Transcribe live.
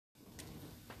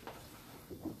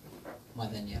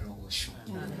Mwadhani ya roho shu.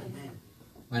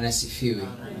 Wanasifiwe.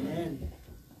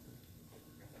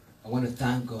 I want to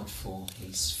thank God for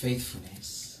His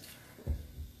faithfulness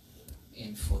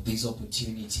and for this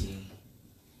opportunity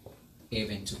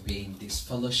even to be in this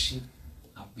fellowship.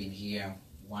 I've been here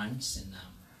once and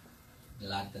I'm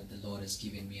glad that the Lord has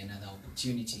given me another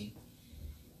opportunity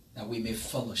that we may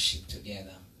fellowship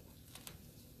together.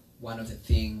 One of the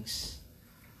things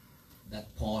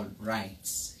that Paul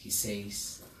writes, he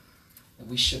says that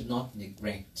we should not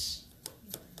neglect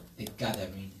the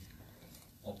gathering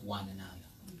of one another.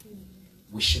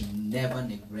 We should never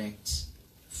neglect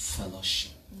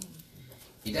fellowship.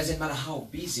 It doesn't matter how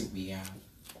busy we are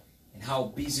and how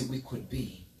busy we could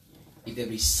be. If there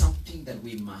is something that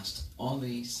we must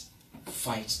always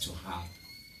fight to have,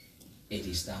 it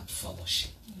is that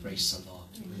fellowship. Praise the Lord.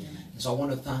 And so I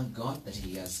want to thank God that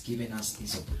He has given us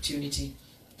this opportunity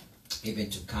even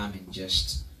to come and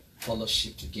just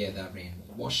fellowship together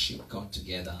and worship God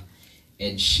together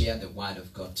and share the word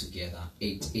of God together.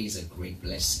 It is a great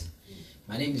blessing.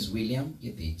 My name is William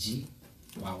Yedeji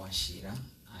Wachira.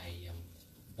 I am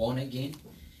born again,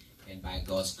 and by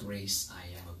God's grace I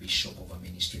am a bishop of a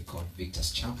ministry called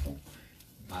Victor's Chapel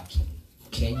back in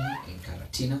Kenya, in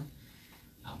Karatina.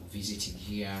 I'm visiting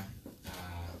here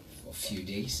for a few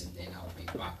days, and then I'll be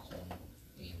back home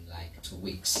in like 2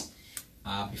 weeks.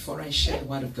 Before I share the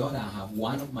word of God, I have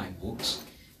one of my books,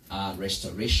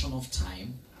 Restoration of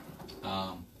Time.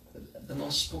 The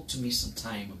Lord spoke to me some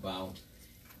time about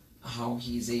how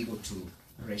He is able to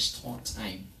restore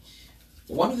time.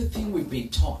 One of the things we've been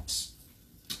taught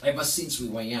ever since we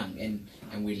were young,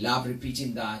 and we love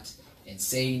repeating that and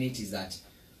saying it, is that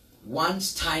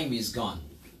once time is gone,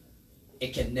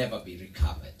 it can never be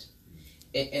recovered.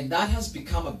 And that has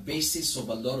become a basis of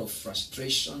a lot of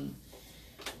frustration,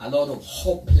 a lot of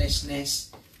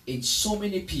hopelessness in so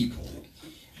many people,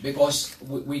 because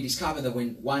we discover that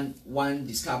when one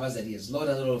discovers that he has a lot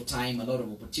of time, a lot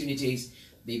of opportunities,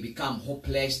 they become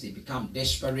hopeless, they become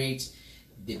desperate,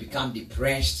 they become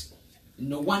depressed.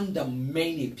 No wonder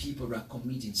many people are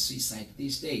committing suicide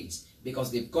these days,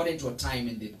 because they've got into a time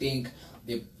and they think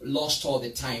they've lost all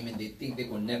the time and they think they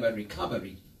will never recover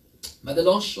it. But the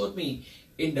Lord showed me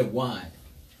in the Word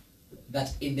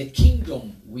that in the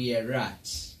kingdom we are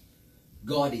at,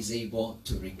 God is able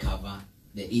to recover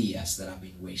the years that have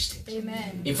been wasted.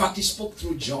 Amen. In fact, He spoke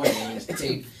through Joel and He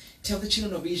said, tell the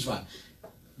children of Israel,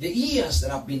 the years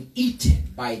that have been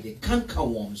eaten by the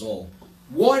cankerworms or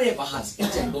whatever has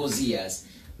eaten those years,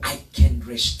 I can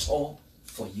restore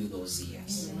for you those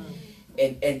years.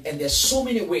 And there's so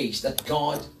many ways that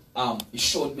God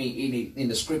showed me in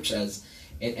the scriptures,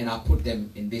 and I put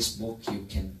them in this book. You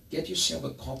can get yourself a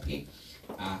copy.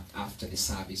 After the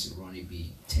service, it will only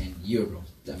be €10.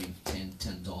 I mean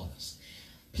 $10.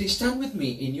 Please stand with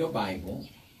me in your Bible.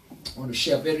 I want to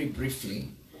share very briefly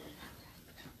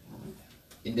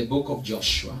in the book of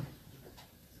Joshua.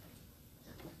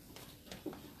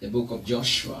 The book of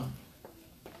Joshua.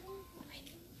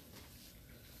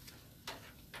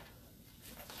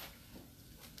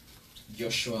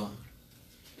 Joshua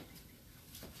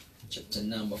chapter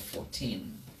number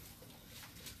 14.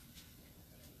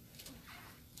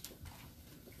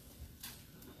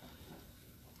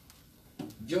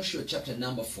 Joshua chapter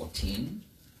number 14.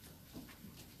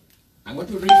 I'm going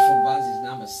to read from verses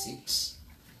number 6.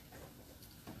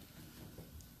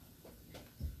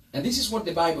 And this is what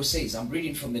the Bible says. I'm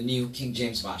reading from the New King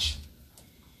James Version.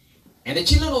 And the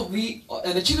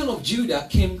children of Judah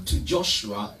came to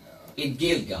Joshua in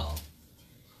Gilgal.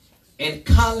 And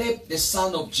Caleb the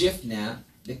son of Jephunneh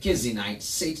the Kenizzite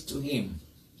said to him,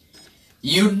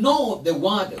 you know the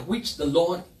word which the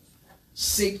Lord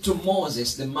said to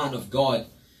Moses the man of God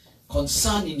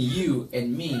concerning you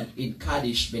and me in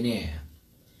Kadesh Barnea.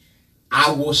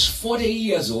 I was 40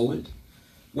 years old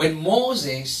when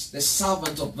Moses the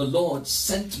servant of the Lord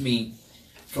sent me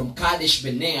from Kadesh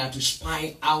Barnea to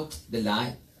spy out the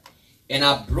land, and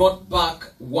I brought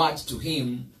back word to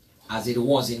him as it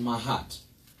was in my heart.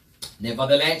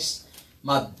 Nevertheless,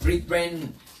 my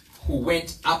brethren who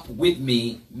went up with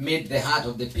me made the heart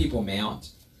of the people melt,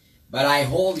 but I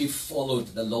wholly followed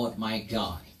the Lord my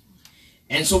God.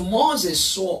 And so Moses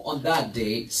swore on that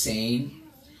day, saying,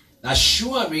 that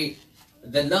surely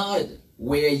the land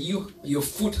where your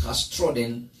foot has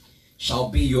trodden shall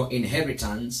be your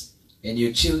inheritance and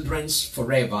your children's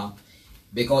forever,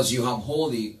 because you have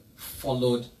wholly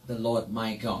followed the Lord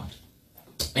my God.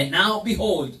 And now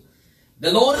behold,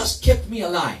 the Lord has kept me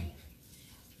alive,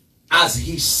 as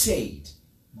He said,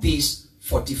 these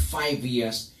 45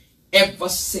 years, ever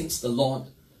since the Lord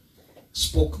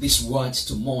spoke these words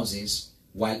to Moses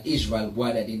while Israel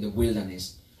wandered in the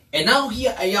wilderness And now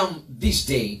here I am this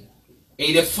day,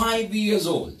 85 years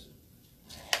old.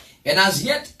 And as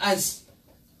yet as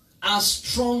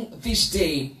strong this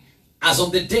day as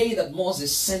on the day that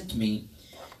Moses sent me,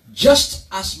 just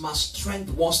as my strength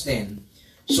was then,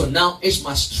 so now is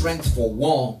my strength for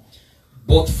war,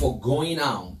 both for going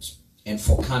out and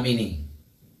for coming in.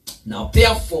 Now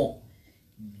therefore,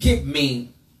 give me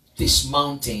this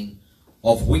mountain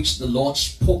of which the Lord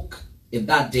spoke in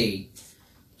that day.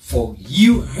 For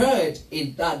you heard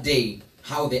in that day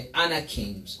how the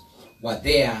Anakims were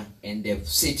there, and their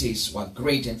cities were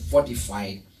great and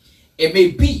fortified. It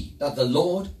may be that the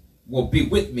Lord will be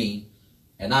with me,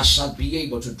 and I shall be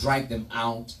able to drive them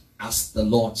out, as the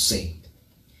Lord said.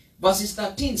 Verses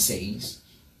 13 says,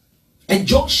 and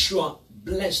Joshua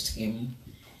blessed him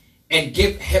and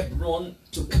gave Hebron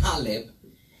to Caleb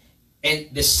and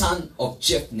the son of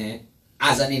Jephunneh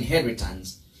as an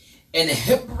inheritance. And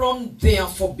Hebron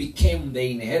therefore became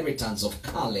the inheritance of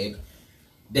Caleb,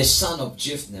 the son of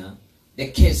Jephunneh,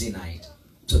 the Kenite,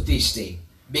 to this day,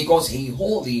 because he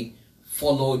wholly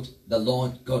followed the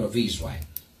Lord God of Israel.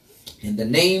 And the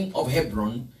name of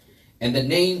Hebron,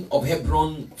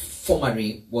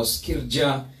 formerly was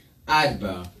Kirjah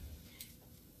Arba.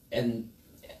 And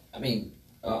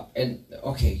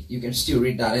okay, you can still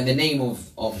read that. And the name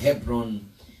of Hebron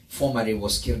formerly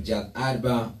was Kirjah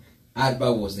Arba.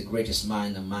 Arba was the greatest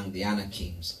man among the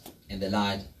Anakims, and the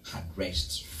lad had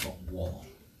rest from war.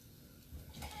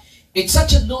 It's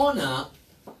such an honor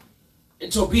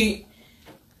to be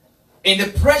in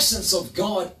the presence of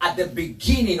God at the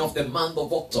beginning of the month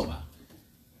of October.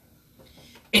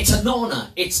 It's an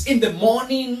honor. It's in the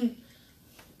morning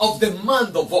of the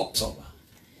month of October.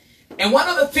 And one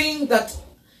of the things that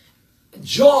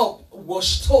Job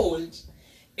was told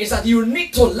is that you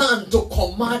need to learn to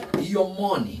command your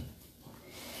morning.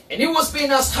 And he was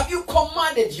being asked, have you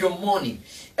commanded your morning?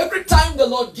 Every time the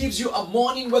Lord gives you a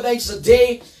morning, whether it's a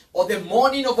day or the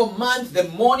morning of a month, the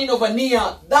morning of a year,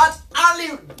 that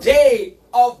early day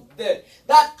of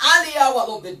that early hour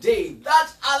of the day, that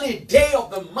early day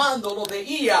of the month or of the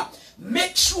year,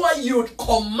 make sure you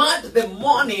command the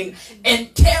morning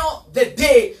and tell the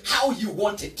day how you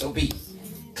want it to be.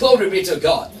 Glory be to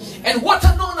God. And what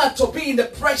an honor to be in the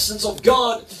presence of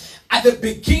God at the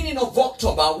beginning of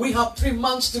October. We have 3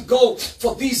 months to go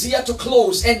for this year to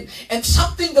close. And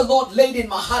something the Lord laid in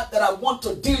my heart that I want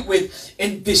to deal with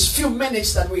in these few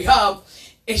minutes that we have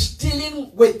is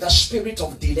dealing with the spirit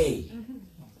of delay.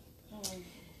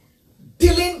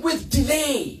 Dealing with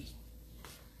delay.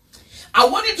 I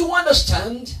want you to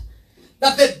understand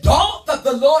that the door that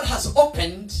the Lord has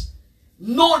opened,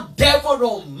 no devil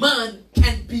or man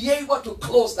can be able to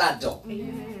close that door.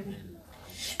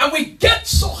 And we get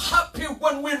so happy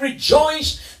when we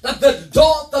rejoice that the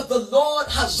door that the Lord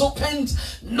has opened,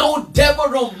 no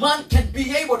devil or man can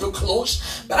be able to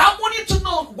close. But I want you to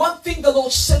know one thing the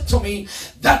Lord said to me.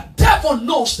 The devil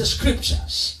knows the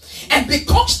scriptures. And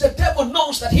because the devil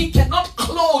knows that he cannot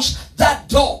close that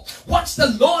door, once the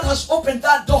Lord has opened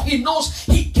that door, he knows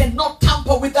he cannot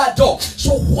tamper with that door.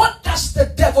 So what does the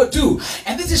devil do?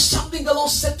 And this is something the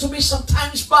Lord said to me some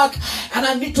times back, and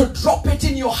I need to drop it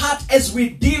in your heart as we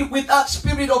deal with that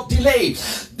spirit of delay.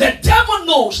 The devil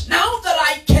knows now that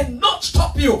I cannot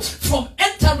stop you from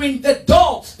entering the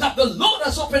door that the Lord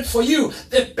has opened for you.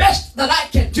 The best that I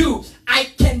can do, I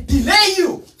can delay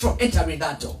you from entering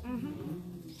that door.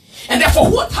 And therefore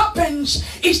what happens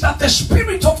is that the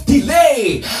spirit of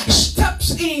delay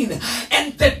steps in,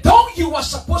 and the door you were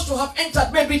supposed to have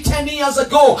entered maybe 10 years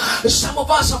ago, some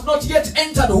of us have not yet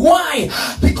entered. Why?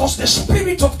 Because the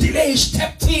spirit of delay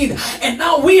stepped in, and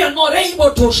now we are not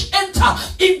able to enter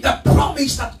in the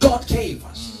promise that God gave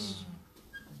us.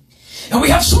 And we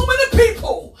have so many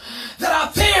people that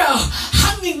are there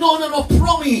hanging on a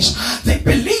promise. They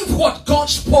believe what God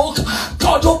spoke.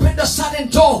 God opened a certain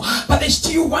door, but they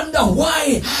still wonder,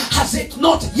 why has it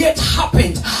not yet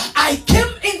happened? I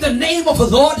came in the name of the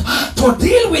Lord to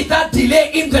deal with that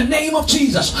delay in the name of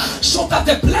Jesus, so that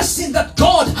the blessing that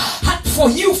God had for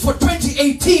you for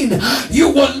 2018, you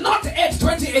will not end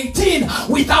 2018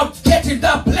 without getting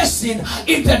that blessing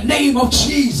in the name of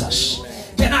Jesus.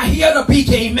 Can I hear a big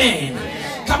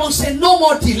amen? Come on, say no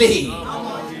more delay.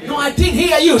 No, I didn't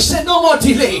hear you. Say no more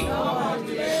delay.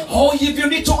 Oh, if you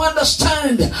need to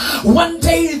understand, one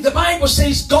day the Bible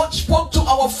says God spoke to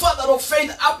our father of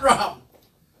faith, Abraham.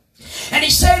 And he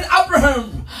said,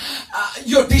 Abraham,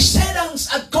 your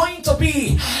descendants are going to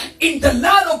be in the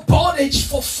land of bondage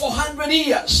for 400 400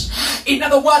 years. In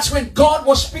other words, when God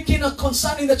was speaking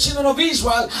concerning the children of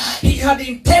Israel, he had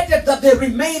intended that they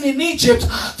remain in Egypt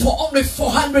for only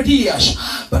 400 years.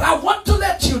 But I want to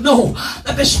let you know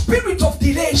that the spirit of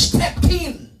delay stepped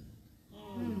in.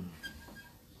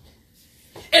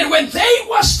 And when they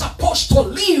were supposed to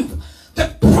leave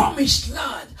the promised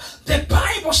land, the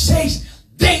Bible says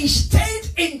they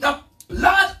stayed in the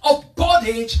land of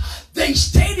bondage. They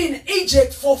stayed in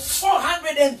Egypt for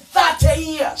 430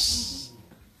 years.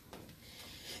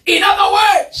 In other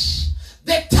words,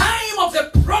 the time of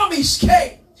the promise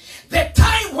came. The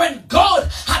time when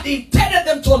God had intended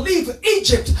them to leave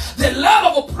Egypt, the land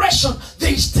of oppression,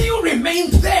 they still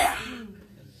remained there,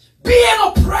 being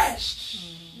oppressed.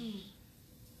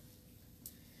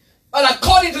 But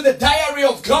according to the diary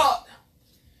of God,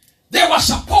 they were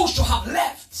supposed to have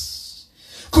left.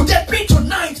 Could that be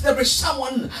tonight there is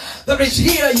someone that is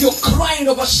here, you're crying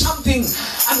over something,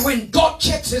 and when God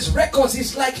checks his records,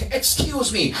 he's like,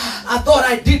 excuse me, I thought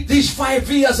I did this 5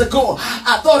 years ago.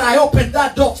 I thought I opened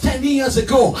that door 10 years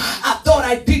ago. I thought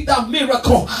I did that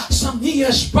miracle some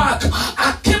years back.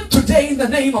 I came today in the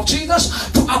name of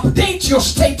Jesus to update your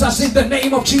status in the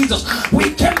name of Jesus.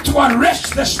 We came to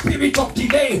arrest the spirit of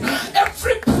delay.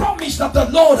 Every promise that the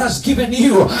Lord has given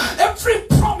you, every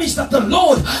promise that the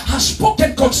Lord has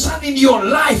spoken concerning your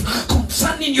life,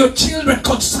 concerning your children,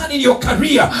 concerning your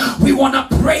career, we want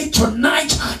to pray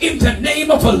tonight in the name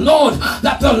of the Lord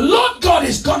that the Lord God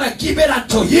is going to give it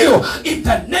unto you in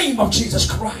the name of Jesus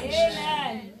Christ.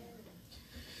 Amen.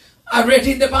 I read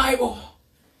in the Bible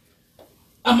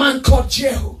a man called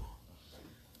Jehu.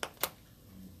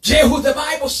 Jehu, the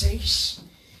Bible says,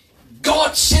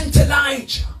 God sent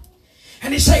Elijah,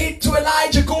 and he said to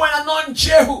Elijah, go and anoint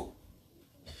Jehu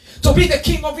to be the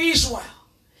king of Israel.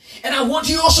 And I want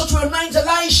you also to anoint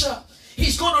Elisha.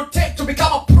 He's going to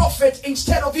become a prophet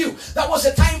instead of you. That was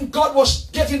the time God was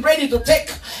getting ready to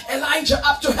take Elijah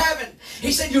up to heaven.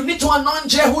 He said, you need to anoint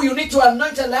Jehu, you need to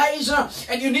anoint Elijah,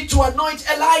 and you need to anoint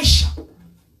Elisha.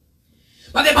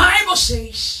 But the Bible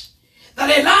says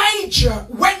that Elijah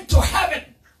went to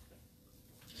heaven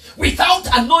without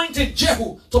anointing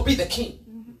Jehu to be the king.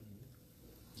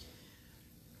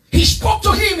 He spoke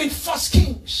to him in 1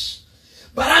 Kings.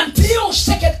 But until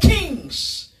 2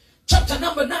 Kings, chapter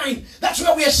number 9, that's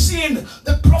where we are seeing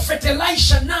the prophet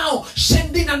Elisha now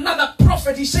sending another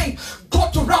prophet. He's saying, go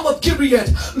to Ramoth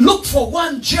Gilead, look for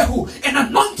one Jehu and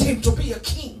anoint him to be a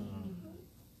king.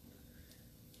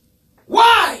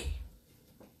 Why?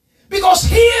 Because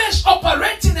he is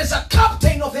operating as a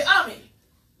captain of the army.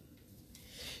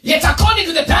 Yet according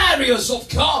to the diaries of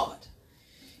God,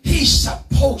 he's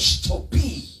supposed to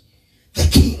be the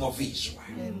king of Israel.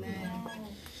 Amen.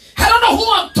 I don't know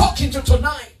who I'm talking to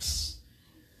tonight.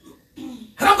 And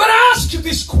I'm going to ask you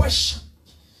this question.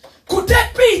 Could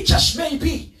that be, just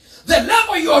maybe, the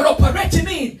level you are operating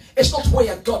in is not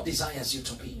where God desires you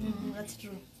to be? That's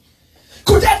true.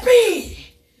 Could that be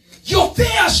you're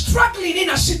there struggling in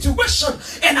a situation,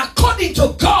 and according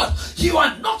to God, you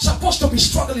are not supposed to be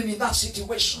struggling in that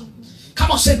situation?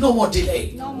 Come on, say no more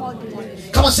delay. No more delay.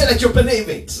 Come on, say like you believe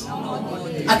it. No more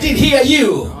delay. I didn't hear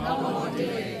you. No more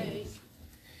delay.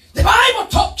 The Bible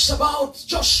talks about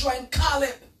Joshua and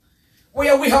Caleb,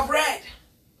 where we have read.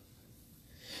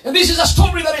 And this is a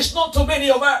story that is known to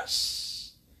many of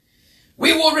us.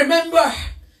 We will remember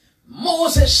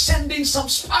Moses sending some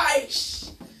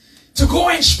spies to go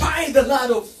and spy the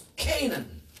land of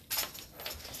Canaan.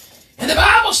 And the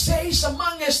Bible says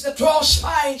amongst the 12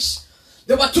 spies,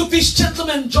 there were these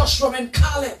gentlemen, Joshua and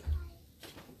Caleb.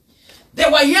 They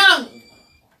were young.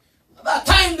 At that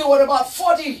time they were about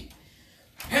 40.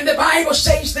 And the Bible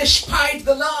says they spied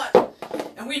the land.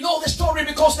 And we know the story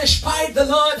because they spied the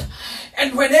land.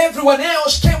 And when everyone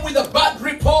else came with a bad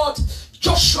report,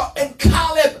 Joshua and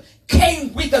Caleb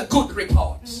came with a good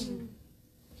report.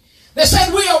 They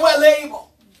said, we are well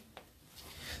able.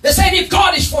 They said, if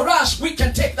God is for us, we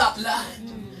can take that land.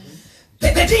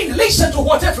 They didn't listen to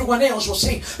what everyone else was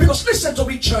saying. Because listen to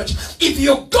me, church. If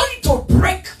you're going to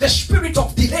break the spirit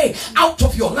of delay out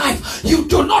of your life, you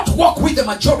do not walk with the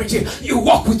majority. You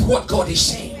walk with what God is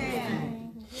saying.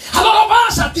 A lot of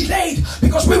us are delayed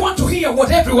because we want to hear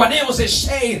what everyone else is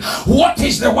saying. What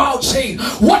is the world saying?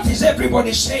 What is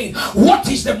everybody saying? What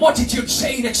is the multitude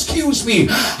saying? Excuse me.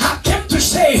 I came to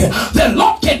say the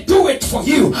Lord can do it for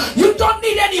you. You don't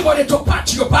need anybody to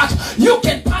pat your back. You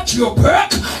can pat your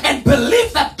back and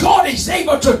believe that God is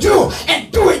able to do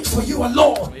and do it for you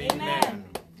alone. Amen.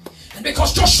 And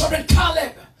because Joshua and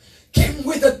Caleb came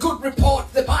with a good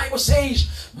report, the Bible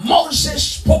says Moses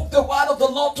spoke the word of the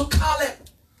Lord to Caleb.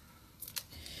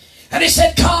 And he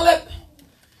said, Caleb,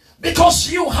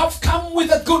 because you have come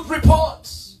with a good report.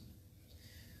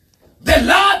 The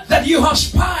land that you have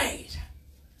spied,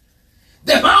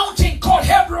 the mountain called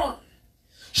Hebron,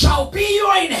 shall be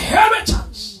your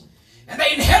inheritance and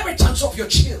the inheritance of your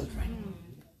children.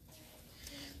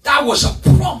 That was a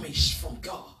promise from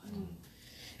God.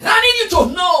 And I need you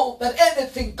to know that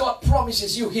anything God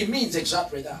promises you, He means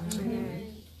exactly that.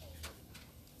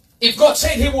 If God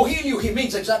said He will heal you, He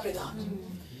means exactly that.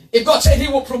 If God said He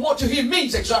will promote you, He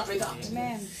means exactly that.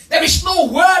 Amen. There is no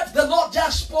word the Lord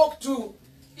just spoke to,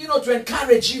 to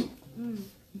encourage you.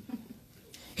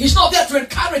 He's not there to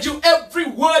encourage you. Every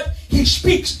word He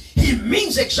speaks, He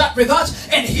means exactly that,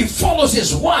 and He follows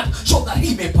His word so that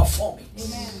He may perform it.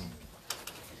 Amen.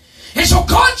 And so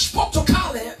God spoke to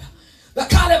Caleb, that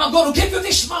Caleb, I'm going to give you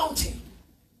this mountain.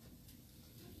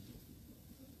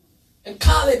 And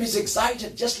Caleb is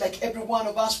excited, just like every one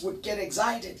of us would get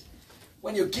excited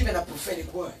when you're given a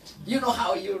prophetic word. You know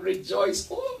how you rejoice.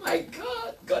 Oh my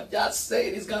God, God just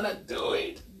said He's going to do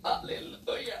it.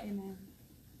 Hallelujah. Amen.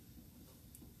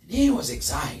 And he was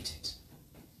excited.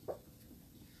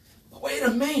 But wait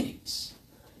a minute.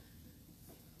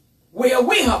 Where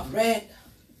we have read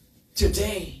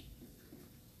today,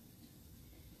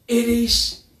 it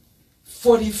is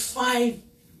 45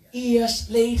 years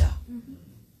later.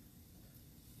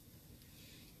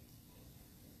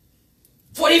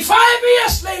 45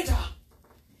 years later,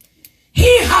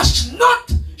 he has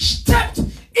not stepped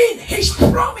in his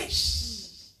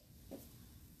promise.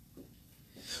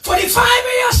 45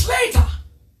 years later,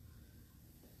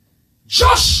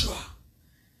 Joshua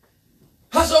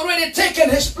has already taken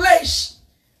his place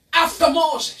after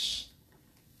Moses.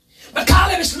 But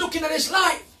Caleb is looking at his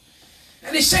life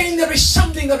and he's saying there is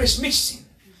something that is missing.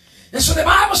 And so the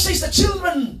Bible says the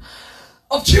children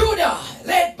of Judah,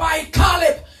 led by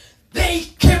Caleb, they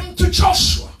came to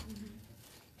Joshua.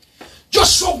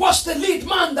 Joshua was the lead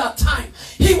man that time.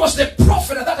 He was the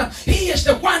prophet at that time. He is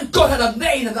the one God had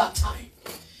ordained at that time.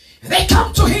 And they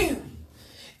come to him.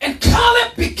 And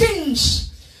Caleb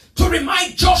begins to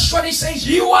remind Joshua, and he says,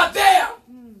 you are there.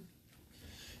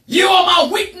 You are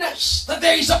my witness that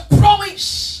there is a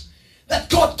promise that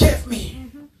God gave me.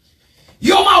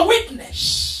 You are my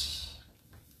witness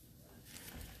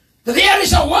that there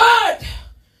is a word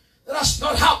that has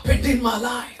not happened in my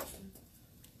life.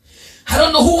 I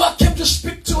don't know who I came to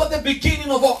speak to at the beginning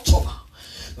of October,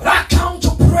 but I come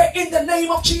to pray in the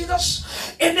name of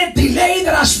Jesus. Any delay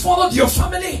that has followed your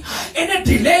family, any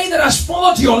delay that has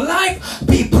followed your life,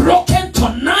 be broken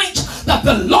tonight, that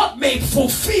the Lord may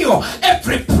fulfill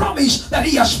every promise that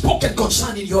He has spoken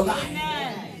concerning your life.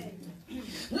 Amen.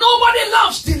 Nobody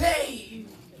loves delay.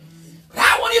 But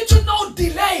I want you to know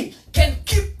delay can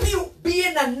keep you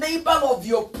being a neighbor of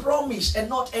your promise and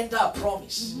not enter a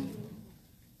promise.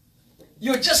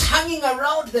 You're just hanging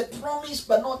around the promise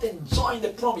but not enjoying the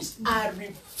promise. I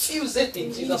refuse it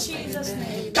in Jesus'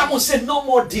 name. Come on, say no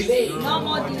more delay. No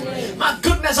more delay. My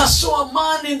goodness, I saw a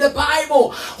man in the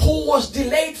Bible who was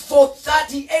delayed for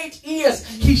 38 years.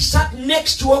 He sat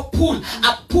next to a pool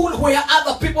where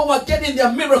other people were getting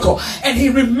their miracle, and he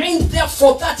remained there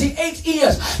for 38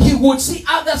 years. He would see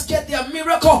others get their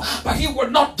miracle, but he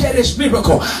would not get his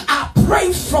miracle. I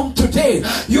pray from today,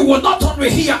 you will not only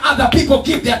hear other people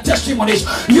give their testimonies,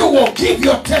 you will give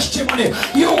your testimony.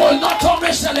 You will not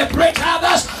only celebrate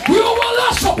others, you will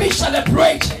also be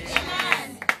celebrated.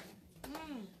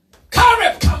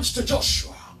 Caleb comes to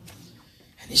Joshua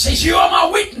and he says, you are my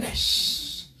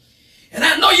witness, and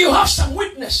I know you have some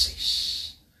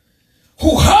witnesses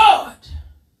who heard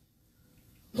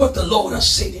what the Lord has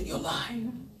said in your life.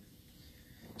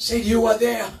 Said you were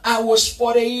there. I was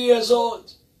 40 years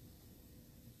old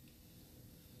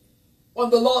when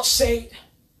the Lord said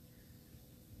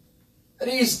that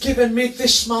He has given me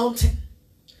this mountain,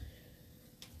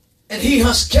 and He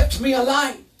has kept me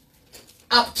alive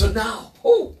up to now.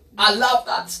 Oh, I love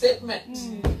that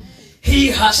statement. He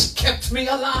has kept me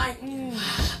alive.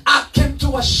 I came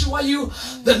to assure you,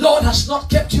 the Lord has not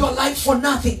kept you alive for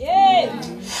nothing.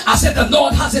 I said the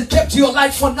Lord hasn't kept you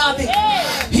alive for nothing.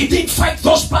 He didn't fight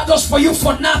those battles for you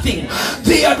for nothing.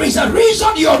 There is a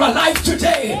reason you're alive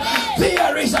today.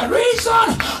 There is a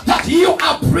reason that you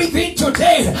are breathing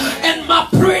today. And my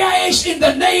prayer is, in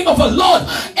the name of the Lord,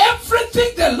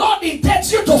 everything the Lord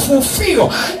intends you to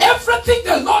fulfill, everything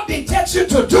the Lord intends you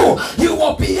to do, you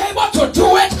will be able to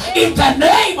do it in the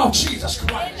name of Jesus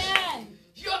Christ. Amen.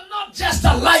 You're not just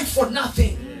alive for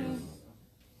nothing.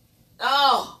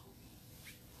 No.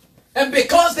 And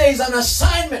because there is an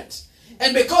assignment,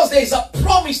 and because there is a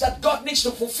promise that God needs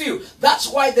to fulfill, that's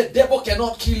why the devil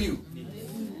cannot kill you.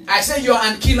 I say you are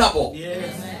unkillable.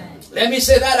 Yes. Let me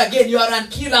say that again. You are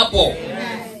unkillable.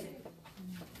 Yes.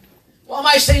 Why am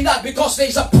I saying that? Because there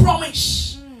is a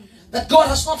promise that God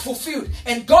has not fulfilled.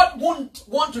 And God won't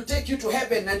want to take you to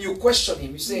heaven and you question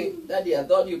him. You say, Daddy, I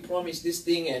thought you promised this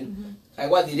thing and I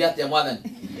want the other more than.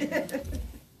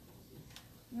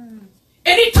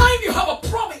 Anytime you have a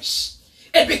promise,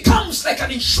 it becomes like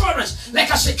an insurance,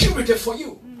 like a security for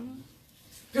you.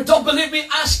 If you don't believe me,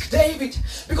 ask David.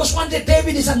 Because one day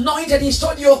David is anointed. He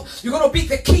told you, you're going to be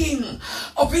the king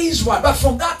of Israel. But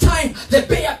from that time, the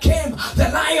bear came, the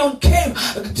lion came,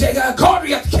 the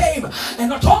Goliath came.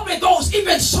 And not only those,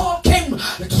 even Saul came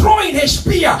throwing his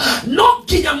spear. No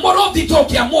kinyamoro dito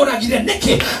kiamora gide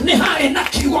neke. Nehare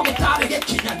naki wakitare ge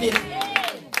kinyadere.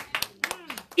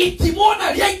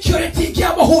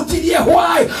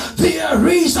 Why? There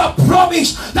is a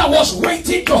promise that was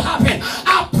waiting to happen.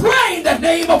 I pray in the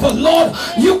name of the Lord,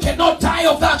 you cannot die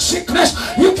of that sickness,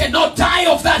 you cannot die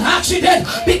of that accident,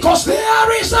 because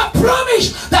there is a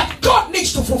promise that God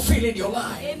needs to fulfill in your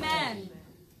life. Amen.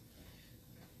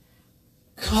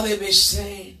 Caleb is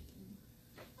saying,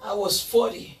 I was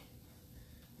 40,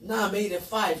 now I'm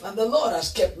 85, and the Lord has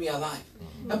kept me alive.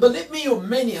 And believe me,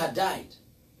 many had died.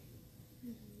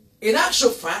 In actual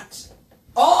fact,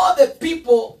 all the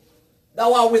people that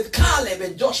were with Caleb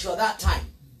and Joshua that time,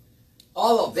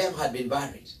 all of them had been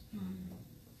buried.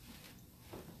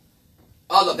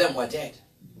 All of them were dead.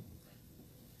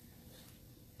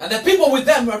 And the people with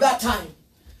them at that time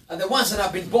are the ones that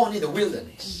have been born in the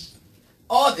wilderness.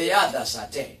 All the others are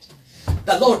dead.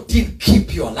 The Lord didn't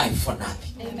keep your life for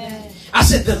nothing. Amen. I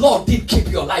said the Lord didn't keep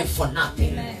your life for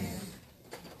nothing. Amen.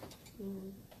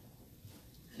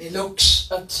 He looks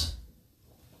at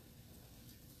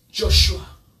Joshua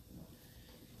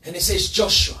and he says,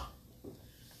 Joshua,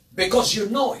 because you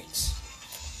know it,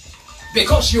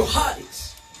 because you heard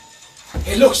it,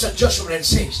 he looks at Joshua and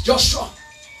says, Joshua,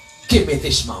 give me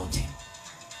this mountain.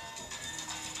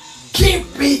 Give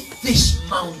me this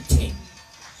mountain.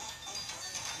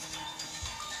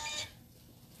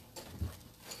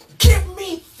 Give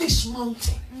me this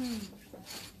mountain.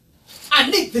 I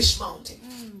need this mountain.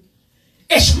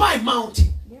 It's my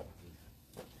mountain.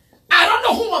 I don't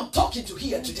know who I'm talking to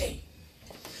here today.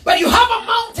 But you have a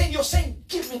mountain, you're saying,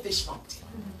 give me this mountain.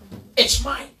 It's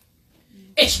mine.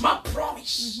 It's my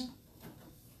promise.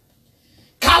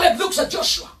 Caleb looks at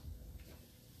Joshua.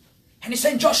 And he's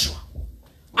saying, Joshua,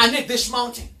 I need this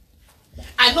mountain.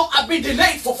 I know I've been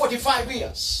delayed for 45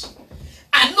 years.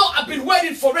 I know I've been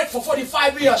waiting for it for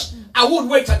 45 years. I won't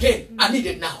wait again. I need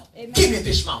it now. Amen. Give me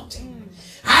this mountain.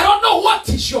 I don't know what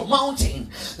is your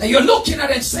mountain that you're looking at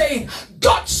and saying,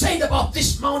 God said about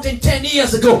this mountain 10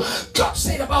 years ago. God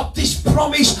said about this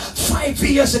promise 5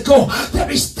 years ago.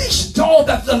 There is this door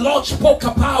that the Lord spoke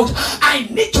about. I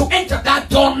need to enter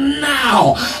that door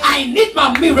now. I need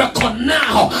my miracle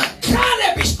now.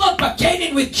 Caleb is not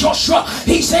bargaining with Joshua.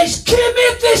 He says, give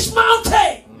me this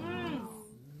mountain.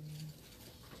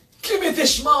 Give me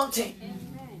this mountain.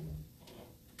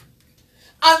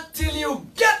 Until you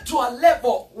get to a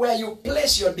level where you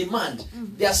place your demand,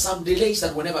 there are some delays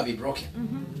that will never be broken.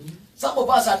 Some of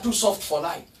us are too soft for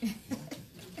life.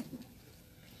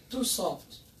 Too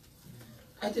soft.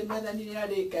 Need to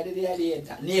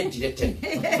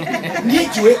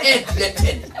add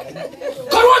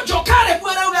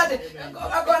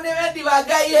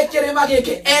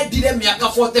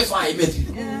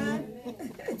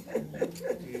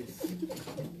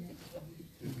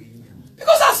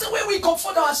because that's the way we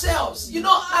comfort ourselves. You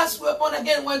know, as we're born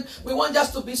again, when we want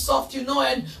just to be soft, you know,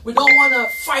 and we don't want to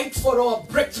fight for our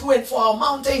breakthrough and for our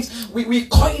mountains, we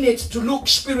coin it to look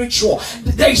spiritual.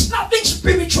 There is nothing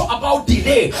spiritual about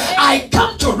delay. I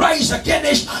come to rise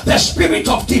against the spirit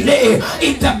of delay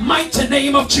in the mighty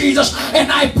name of Jesus,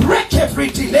 and I break every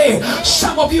delay.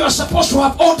 Some of you are supposed to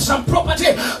have owned some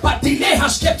property, but delay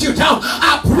has kept you down.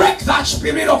 I break that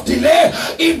spirit of delay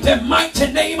in the mighty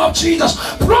name of Jesus.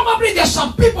 Probably there's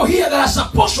some people here that are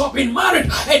supposed to have been married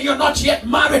and you're not yet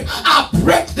married. I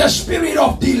break the spirit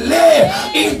of delay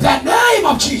in the name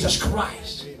of Jesus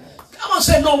Christ. Come on,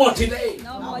 say no more delay.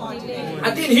 No more delay.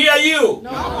 I didn't hear you. No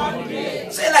more delay.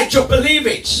 Say like you believe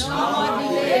it. No more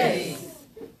delay.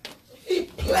 He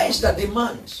placed the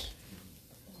demand.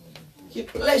 He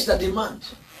placed the demand.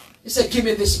 He said, give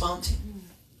me this mountain.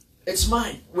 It's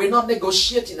mine. We're not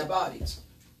negotiating about it.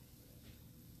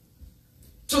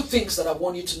 Two things that I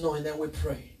want you to know, and then we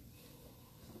pray.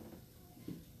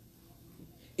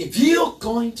 If you're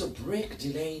going to break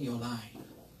delay in your life,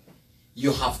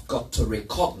 you have got to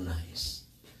recognize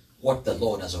what the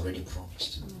Lord has already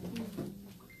promised.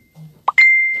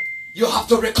 You have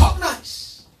to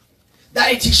recognize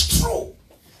that it is true.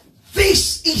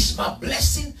 This is my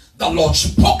blessing. The Lord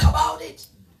spoke about it,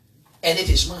 and it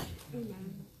is mine.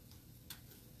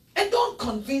 And don't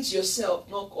convince yourself,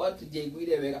 no, what to do with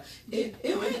the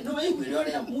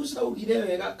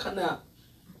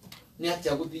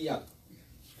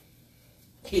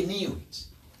He knew it.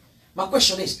 My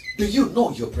question is, do you know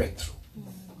your breakthrough?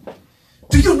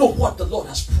 Do you know what the Lord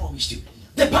has promised you?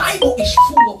 The Bible is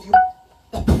full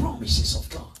of the promises of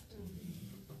God.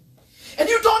 And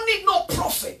you don't need no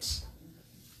prophet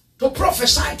to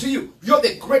prophesy to you. You're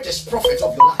the greatest prophet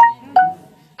of your life.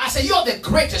 I say you're the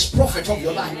greatest prophet of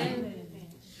your life.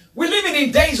 We're living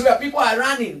in days where people are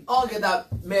running.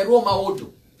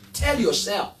 Tell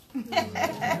yourself.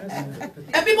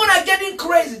 And people are getting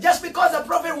crazy just because a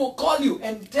prophet will call you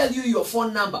and tell you your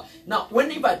phone number. Now,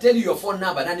 whenever I tell you your phone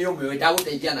number, then you're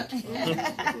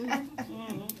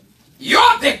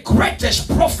the greatest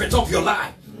prophet of your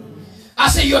life. I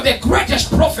say you're the greatest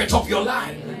prophet of your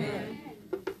life.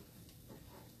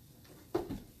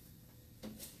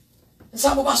 And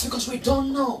some of us, because we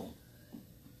don't know,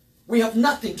 we have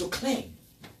nothing to claim.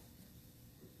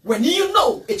 When you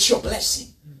know it's your blessing,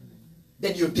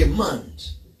 then you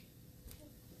demand,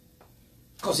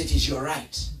 because it is your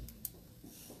right.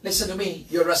 Listen to me,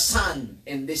 you're a son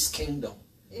in this kingdom.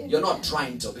 You're not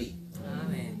trying to be.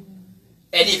 Amen.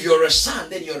 And if you're a son,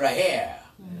 then you're a heir.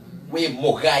 We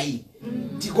mogai.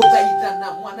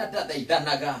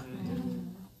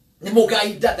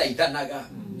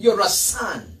 You're a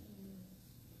son.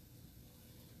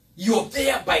 You're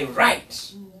there by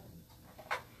right.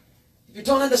 If you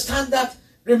don't understand that,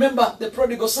 remember the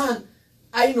prodigal son.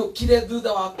 I know kile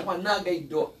duda wa kwanaga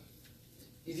ido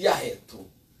iria hetu.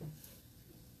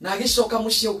 Nagicoka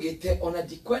mucie ugite ona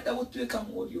dikwenda gutwika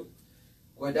murio.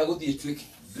 Kwenda guthie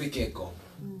twike ngo.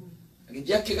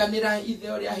 Agithia kiganira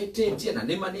ithe uri ahitetie na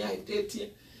nima ni ahitetie.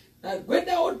 Na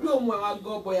gwenda undu umwe wa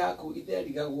ngombo yaku ithe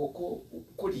rigagwo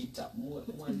kurita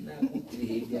mwana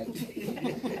gutiriria.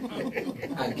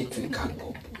 Agitwika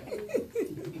ngo.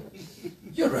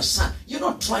 You're a son. You're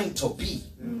not trying to be.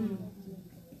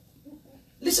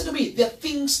 Listen to me. There are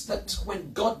things that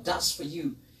when God does for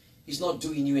you, He's not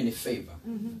doing you any favor.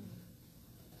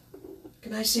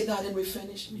 Can I say that and we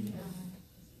finish? Yeah.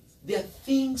 There are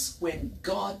things when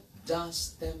God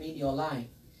does them in your life,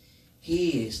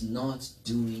 He is not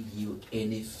doing you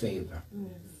any favor.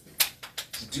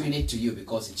 He's doing it to you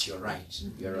because it's your right.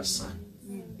 You're a son.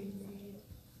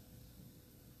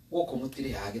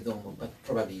 But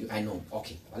probably you, I know.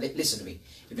 Okay, well, listen to me.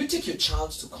 If you take your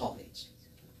child to college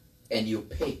and you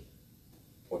pay,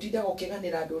 no,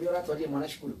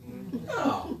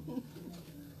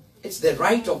 it's the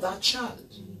right of that child.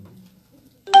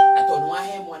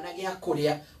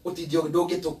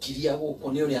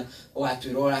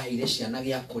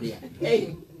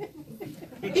 Hey,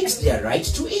 it's their right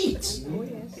to eat.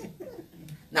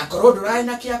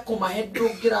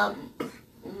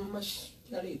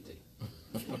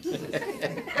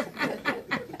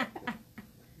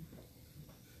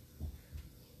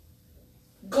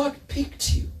 God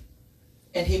picked you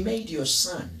and He made your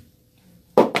son.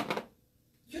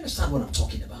 You understand what I'm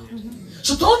talking about?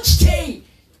 So don't stay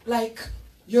like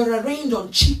you're arraigned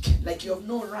on chicken, like you have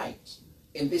no right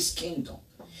in this kingdom.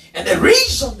 And the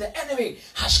reason the enemy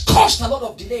has caused a lot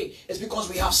of delay is because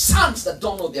we have sons that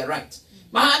don't know their right.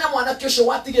 Mahana mwana kesho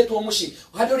watigetu omushi.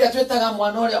 Hadori atwetaga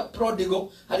mwana ole prodigal,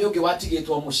 hadioge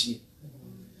watigetu omushi.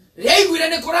 Leigwire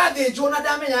ne korade jona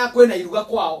damenya yakwe na iruga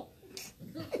kwao.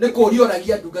 Neko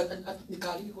orioragia duga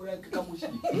nikali kora kamushi.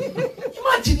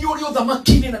 Imagine you the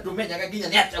makine na domenya gaginya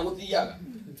ne ataguthiaga.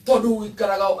 Todu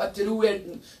ikaraga atiru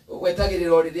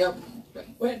wetagiriro riria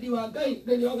wendi wa ngai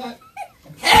ni oga.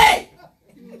 Hey!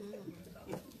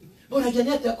 Ora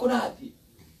janete akorati.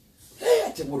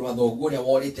 Ate muru wa thogu ria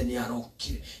worite ni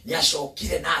arokire ni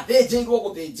acokire na thĩnjĩirwo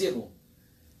gũthĩnjĩrwo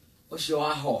ũcio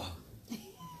wahoha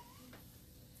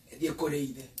thiĩ kũrĩ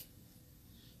ithe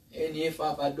niĩ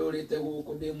baba ndũrĩte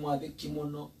gũkũ ndĩ mwathĩki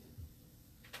mũno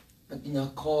na nginya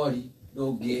kori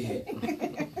ndũngĩhe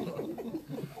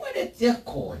wendete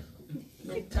kori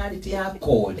mentality ya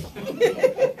kori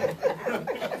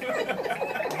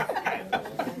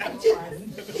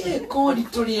kori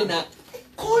tũrĩ na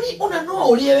kori una no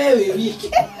urie wewe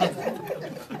wiki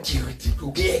kiuti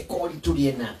kuge kori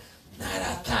tuliena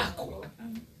naratako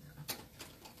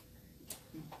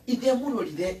ide muno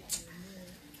lide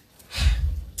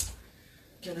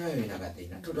kana wewe na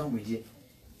gathina tudamwije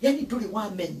yani tuli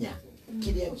wamenya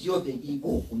kile yothe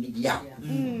iguku ni gya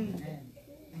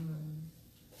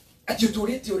ati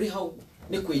turite uri hau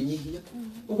ni kwenyihia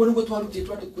ugo nugo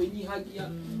twarutitwa ndi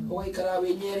kwenyihagia waikara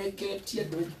wenyereketie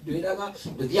ndwiraga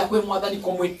nduthia kwe mwathani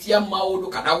kumwitia maundu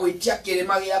kana gwitia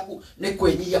kirima giaku ni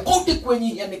kwenyihia kundi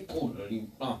kwenyihia ni kuri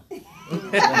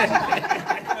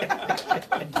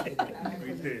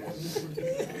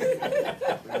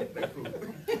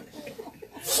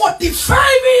 45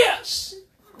 years,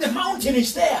 the mountain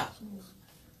is there.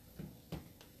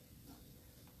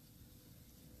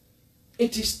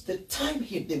 It is the time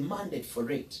he demanded for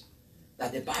it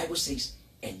that the Bible says,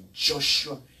 and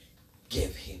Joshua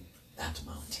gave him that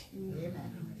mountain.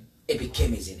 Amen. It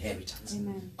became his inheritance.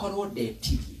 Amen.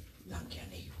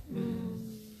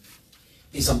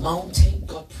 There's a mountain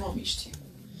God promised you,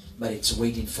 but it's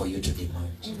waiting for you to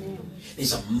demand. Amen.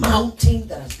 There's a mountain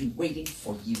that has been waiting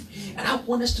for you. And I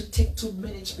want us to take 2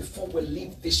 minutes before we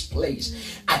leave this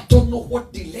place. I don't know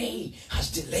what delay has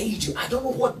delayed you. I don't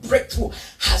know what breakthrough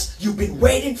has you been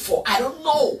waiting for. I don't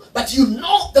know. But you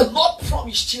know the Lord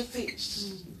promised you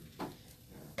this.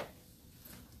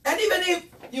 And even if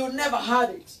you never had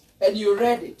it and you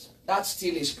read it, that's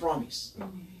still his promise.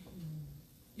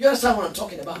 You understand what I'm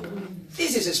talking about?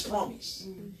 This is his promise.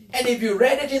 And if you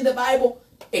read it in the Bible,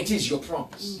 it is your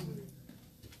promise.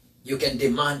 You can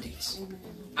demand it.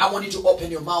 I want you to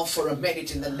open your mouth for a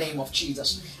minute in the name of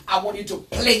Jesus. I want you to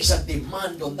place a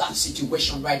demand on that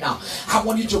situation right now. I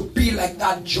want you to be like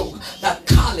that Job, that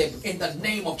Caleb, in the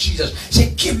name of Jesus.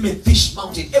 Say, give me this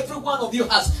mountain. Every one of you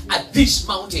has at this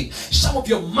mountain. Some of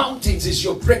your mountains is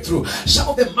your breakthrough. Some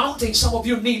of the mountains some of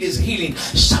you need is healing.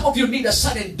 Some of you need a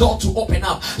certain door to open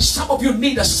up. Some of you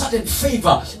need a certain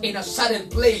favor in a certain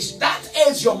place. That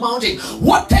is your mountain.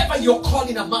 Whatever you're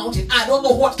calling a mountain, I don't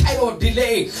know what kind of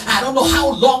delay. I don't know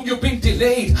how long you've been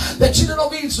delayed. The children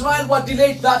of Israel were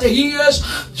delayed 30 years.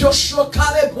 Joshua,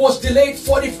 Caleb was delayed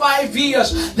 45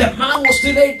 years. The man was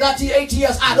delayed 38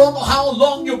 years. I don't know how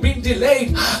long you've been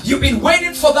delayed. You've been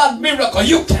waiting for that miracle.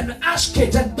 You can ask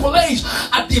it and place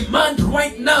a demand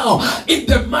right now in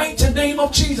the mighty name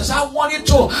of Jesus. I want you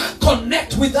to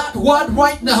connect with that word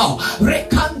right now.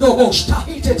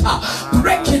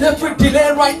 Breaking every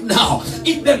delay right now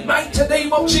in the mighty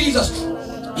name of Jesus.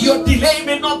 Your delay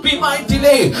may not be my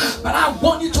delay, but I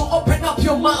want you to open up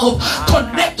your mouth.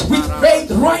 Connect with faith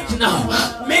right now.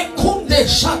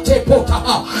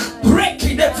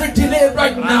 Breaking every delay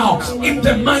right now in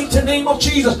the mighty name of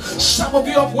Jesus. Some of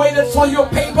you have waited for your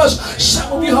papers.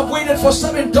 Some of you have waited for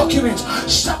certain documents.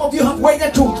 Some of you have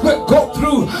waited to go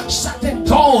through certain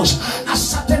doors. A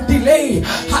certain delay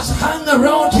has hung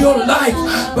around your life,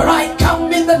 but I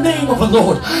come in the name of the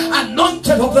Lord,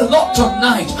 anointed of the Lord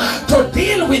tonight, to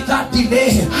deal with that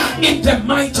delay in the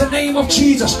mighty name of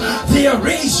Jesus. They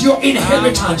erase your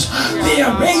inheritance. They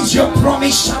erase your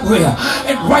promise somewhere.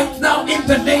 And right now in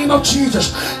the name of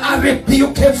Jesus, I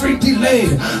rebuke every delay.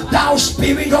 Thou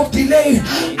spirit of delay,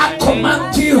 I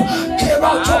command you, get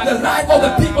out of the life of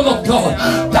the people of God.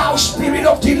 Thou spirit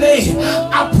of delay,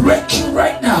 I break you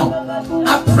right now.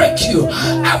 I break you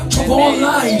out of all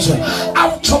lives.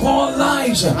 Out of all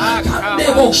lives. Out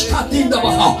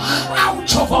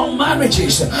of our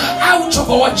marriages, out of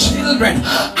our children,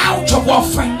 out of our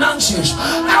finances,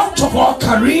 out of our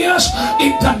careers,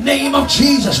 in the name of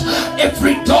Jesus.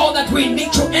 Every door that we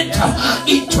need to enter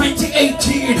in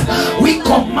 2018, we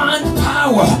command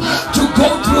power to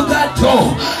go through that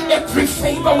door. Every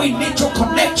favor we need to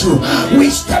connect to, we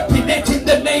step in it in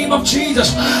the name of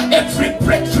Jesus. Every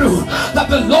breakthrough that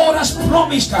the Lord has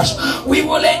promised us, we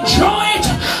will enjoy it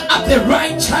at the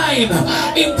right time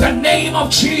in the name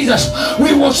of Jesus.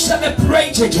 We will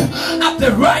celebrate it at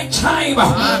the right time.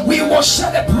 We will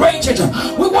celebrate it.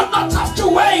 We will not have to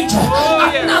wait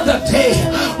another day.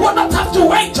 We will not have to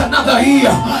wait another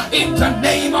year in the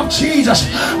name of Jesus.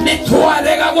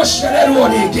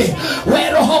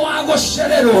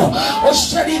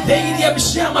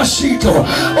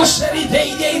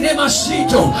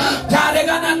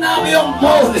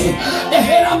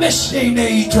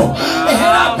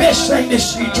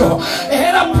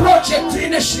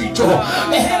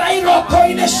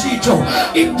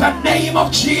 In the name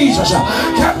of Jesus.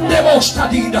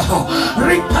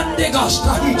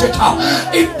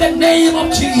 In the name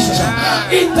of Jesus.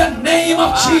 In the name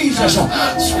of Jesus.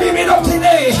 Spirit of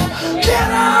delay,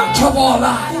 get out of our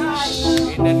lives.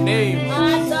 In the name of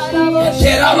Jesus.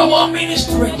 Get out of our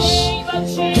ministries.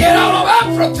 Get out of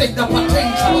everything that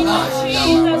pertains to our lives.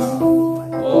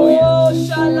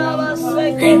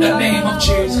 In the name of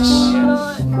Jesus.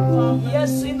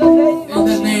 Yes, in the name. In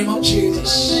the name of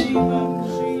Jesus.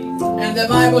 And the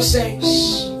Bible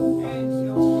says,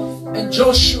 and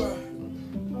Joshua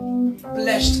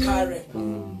blessed Caleb.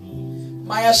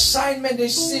 My assignment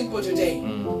is simple today.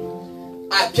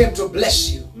 I came to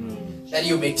bless you, that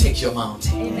you may take your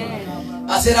mountain. Amen.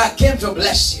 I said, I came to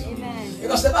bless you. Amen.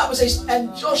 Because the Bible says,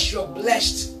 and Joshua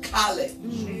blessed Caleb,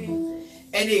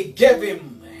 and he gave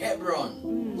him Hebron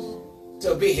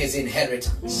to be his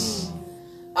inheritance.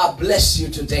 I bless you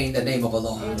today in the name of the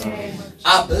Lord.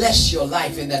 I bless your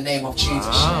life in the name of Jesus.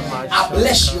 I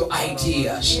bless your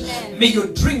ideas. May your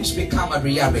dreams become a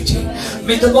reality.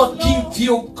 May the Lord give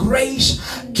you grace,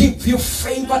 give you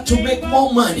favor to make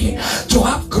more money, to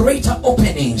have greater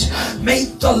openings. May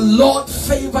the Lord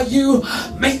favor you.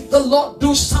 May the Lord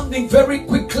do something very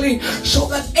quickly, so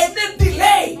that any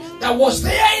delay that was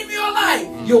there in your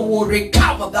life, you will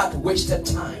recover that wasted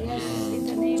time.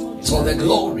 For the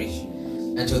glory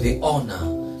and to the honor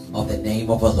of the name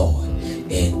of the Lord.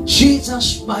 In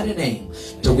Jesus' mighty name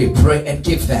do we pray and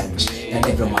give thanks. And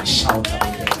everyone shout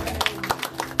amen.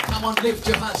 Come on, lift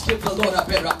your hands. Give the Lord a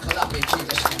better clap in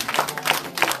Jesus' name.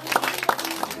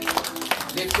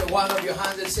 Lift your one of your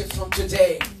hands and say, from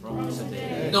today,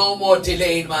 no more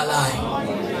delay in my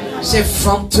life. Say,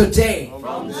 from today,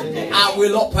 I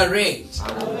will operate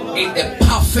in the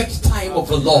perfect time of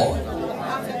the Lord.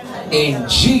 In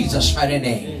Jesus' mighty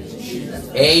name.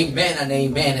 Amen and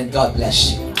amen, and God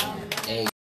bless you.